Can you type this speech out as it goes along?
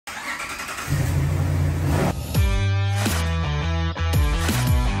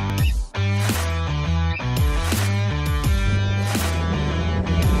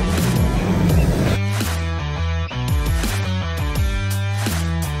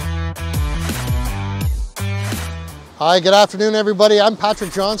Hi, good afternoon, everybody. I'm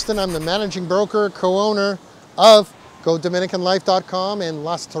Patrick Johnston. I'm the managing broker, co-owner of GoDominicanLife.com and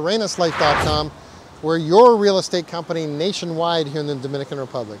LasTerrenasLife.com. We're your real estate company nationwide here in the Dominican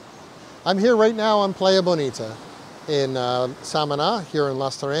Republic. I'm here right now on Playa Bonita in Samaná, here in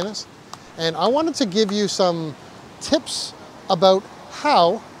Las Terrenas. And I wanted to give you some tips about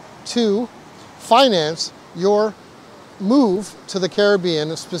how to finance your move to the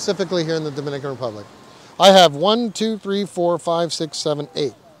Caribbean, specifically here in the Dominican Republic. I have 1, 2, 3, 4, 5, 6, 7,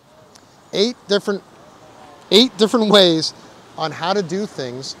 8. Eight different ways on how to do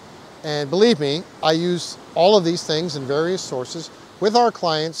things. And believe me, I use all of these things in various sources with our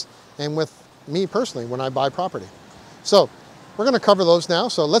clients and with me personally when I buy property. So we're going to cover those now.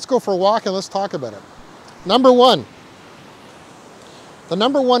 So let's go for a walk and let's talk about it. Number one, the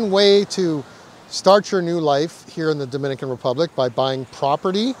number one way to start your new life here in the Dominican Republic by buying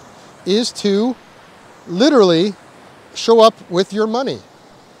property is to literally show up with your money.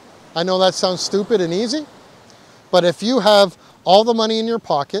 I know that sounds stupid and easy, but if you have all the money in your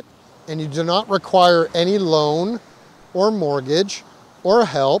pocket and you do not require any loan or mortgage or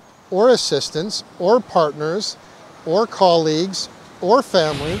help or assistance or partners or colleagues or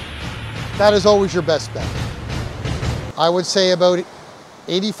family, that is always your best bet. I would say about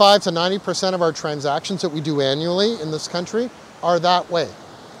 85 to 90% of our transactions that we do annually in this country are that way.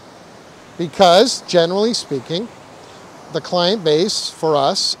 Because generally speaking, the client base for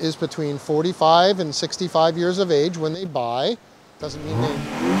us is between 45 and 65 years of age when they buy. Doesn't mean they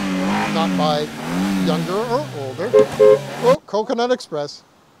not buy younger or older. Oh, Coconut Express.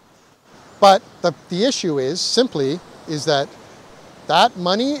 But the issue is simply that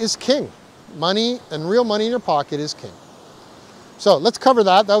money is king. Money and real money in your pocket is king. So let's cover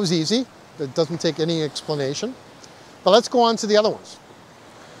that. That was easy. It doesn't take any explanation. But let's go on to the other ones.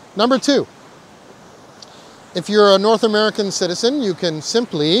 Number two, if you're a North American citizen, you can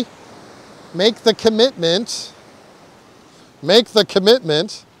simply make the commitment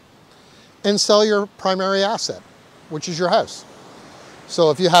and sell your primary asset, which is your house. So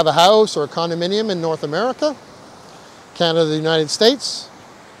if you have a house or a condominium in North America, Canada, the United States,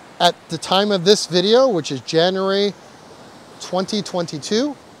 at the time of this video, which is January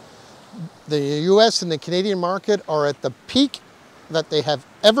 2022, the US and the Canadian market are at the peak that they have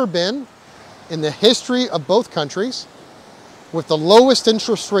ever been in the history of both countries, with the lowest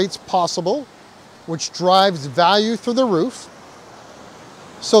interest rates possible, which drives value through the roof.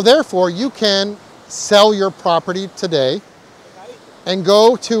 So therefore, you can sell your property today and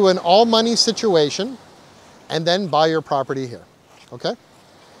go to an all-money situation and then buy your property here, okay?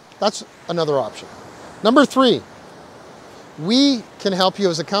 That's another option. Number three, we can help you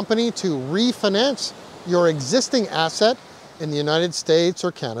as a company to refinance your existing asset in the United States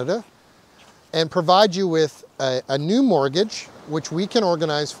or Canada and provide you with a new mortgage, which we can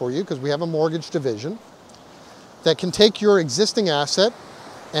organize for you because we have a mortgage division that can take your existing asset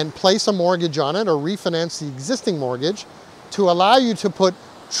and place a mortgage on it or refinance the existing mortgage to allow you to put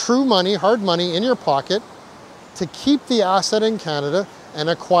true money, hard money in your pocket to keep the asset in Canada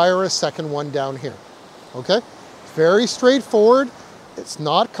and acquire a second one down here, okay? Very straightforward. It's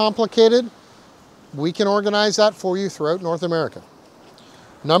not complicated. We can organize that for you throughout North America.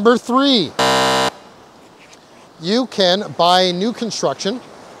 Number three, you can buy new construction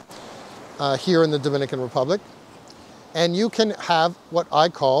here in the Dominican Republic, and you can have what I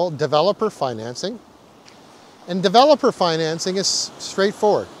call developer financing. And developer financing is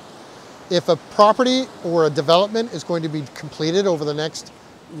straightforward. If a property or a development is going to be completed over the next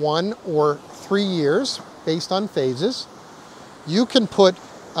 1 or 3 years, based on phases, you can put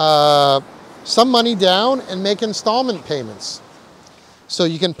some money down and make installment payments. So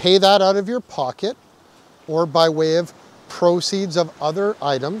you can pay that out of your pocket or by way of proceeds of other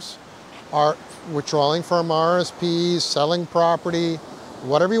items, withdrawing from RSPs, selling property,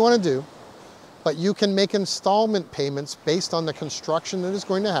 whatever you want to do. But you can make installment payments based on the construction that is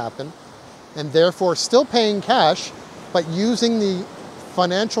going to happen, and therefore still paying cash, but using the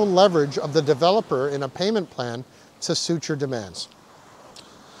financial leverage of the developer in a payment plan to suit your demands.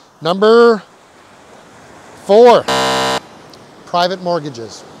 Number four, private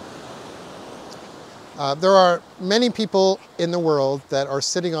mortgages. There are many people in the world that are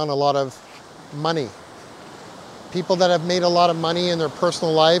sitting on a lot of money. People that have made a lot of money in their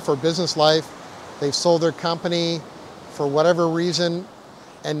personal life or business life. They've sold their company for whatever reason,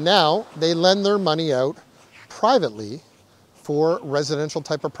 and now they lend their money out privately for residential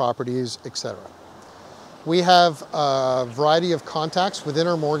type of properties, etc. We have a variety of contacts within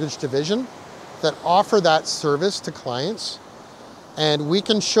our mortgage division that offer that service to clients, and we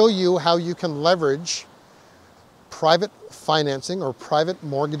can show you how you can leverage private financing or private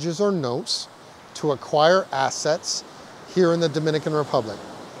mortgages or notes to acquire assets here in the Dominican Republic.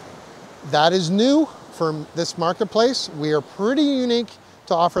 That is new for this marketplace. We are pretty unique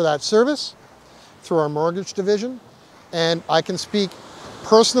to offer that service through our mortgage division. And I can speak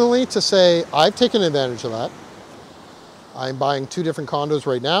personally to say I've taken advantage of that. I'm buying 2 different condos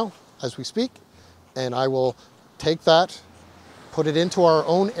right now as we speak, and I will take that, put it into our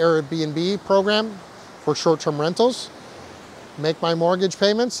own Airbnb program for short-term rentals, make my mortgage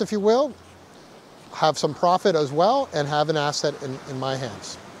payments, if you will, have some profit as well, and have an asset in my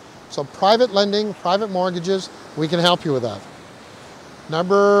hands. So private lending, private mortgages, we can help you with that.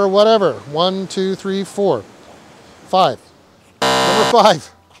 Number whatever, 1, 2, 3, 4, 5.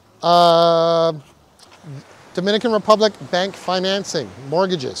 Number 5, Dominican Republic bank financing,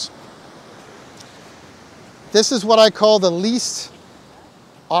 mortgages. This is what I call the least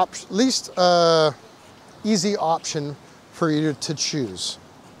easy option for you to choose.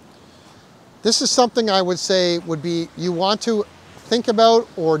 This is something I would say would be you want to think about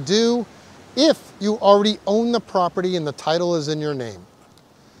or do if you already own the property and the title is in your name.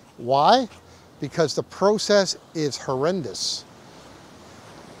 Why? Because the process is horrendous.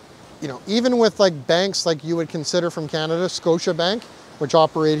 You know, even with like banks like you would consider from Canada, Scotiabank, which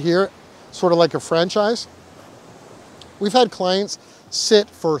operate here, sort of like a franchise. We've had clients sit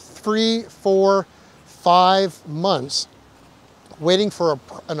for 3, 4, 5 months waiting for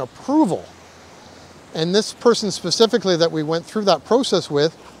an approval. And this person specifically that we went through that process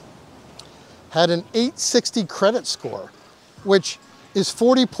with had an 860 credit score, which is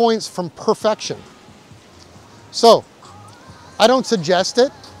 40 points from perfection. So I don't suggest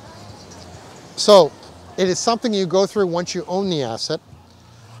it. So it is something you go through once you own the asset.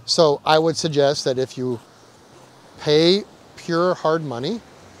 So I would suggest that if you pay pure hard money,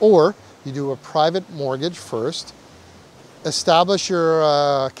 or you do a private mortgage first, establish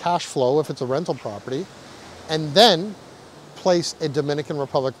your cash flow if it's a rental property, and then place a Dominican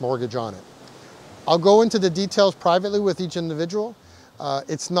Republic mortgage on it. I'll go into the details privately with each individual.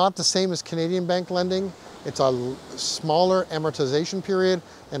 It's not the same as Canadian bank lending. It's a smaller amortization period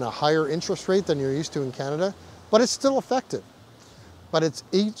and a higher interest rate than you're used to in Canada, but it's still effective. But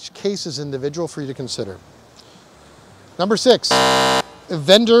each case is individual for you to consider. Number 6,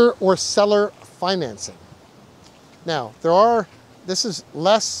 vendor or seller financing. Now, this is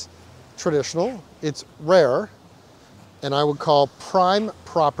less traditional, it's rare, and I would call prime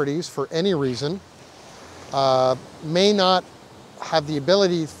properties for any reason, may not have the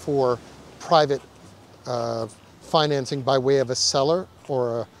ability for private financing by way of a seller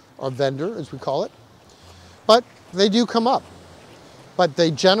or a vendor, as we call it, but they do come up. But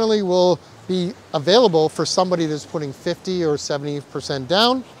they generally will be available for somebody that's putting 50 or 70%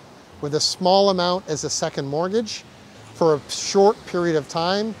 down with a small amount as a second mortgage for a short period of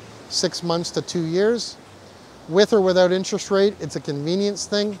time, 6 months to 2 years. With or without interest rate, it's a convenience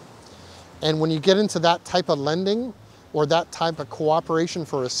thing. And when you get into that type of lending or that type of cooperation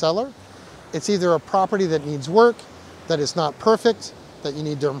for a seller, it's either a property that needs work, that is not perfect, that you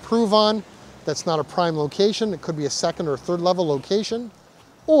need to improve on, that's not a prime location. It could be a second or third level location,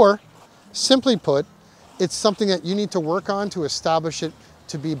 or simply put, it's something that you need to work on to establish it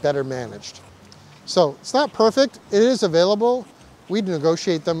to be better managed. So it's not perfect. It is available. We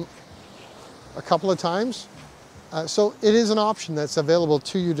negotiate them a couple of times. So it is an option that's available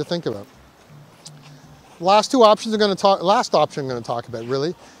to you to think about. Last option I'm going to talk about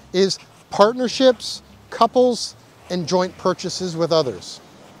really is partnerships, couples, and joint purchases with others.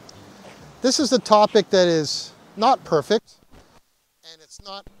 This is a topic that is not perfect, and it's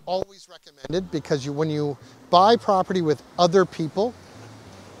not always recommended because when you buy property with other people,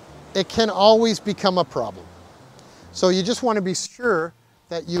 it can always become a problem. So you just want to be sure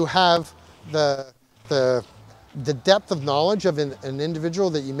that you have the depth of knowledge of an individual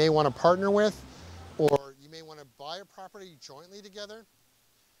that you may want to partner with, or you may want to buy a property jointly together.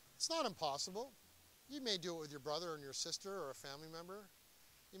 It's not impossible. You may do it with your brother and your sister or a family member.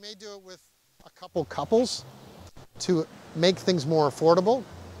 You may do it with a couple couples to make things more affordable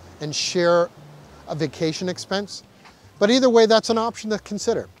and share a vacation expense. But either way, that's an option to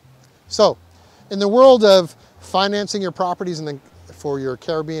consider. So, in the world of financing your properties for your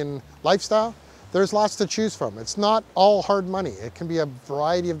Caribbean lifestyle, there's lots to choose from. It's not all hard money. It can be a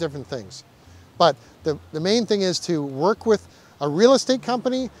variety of different things. But the main thing is to work with a real estate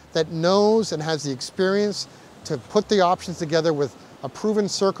company that knows and has the experience to put the options together with a proven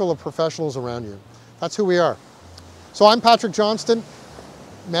circle of professionals around you. That's who we are. So I'm Patrick Johnston,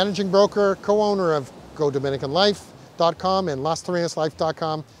 managing broker, co-owner of GoDominicanLife.com and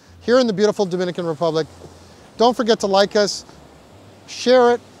LasTerrenasLife.com here in the beautiful Dominican Republic. Don't forget to like us,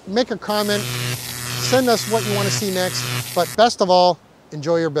 share it, make a comment, send us what you want to see next. But best of all,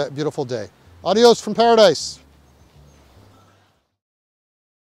 enjoy your beautiful day. Adios from paradise.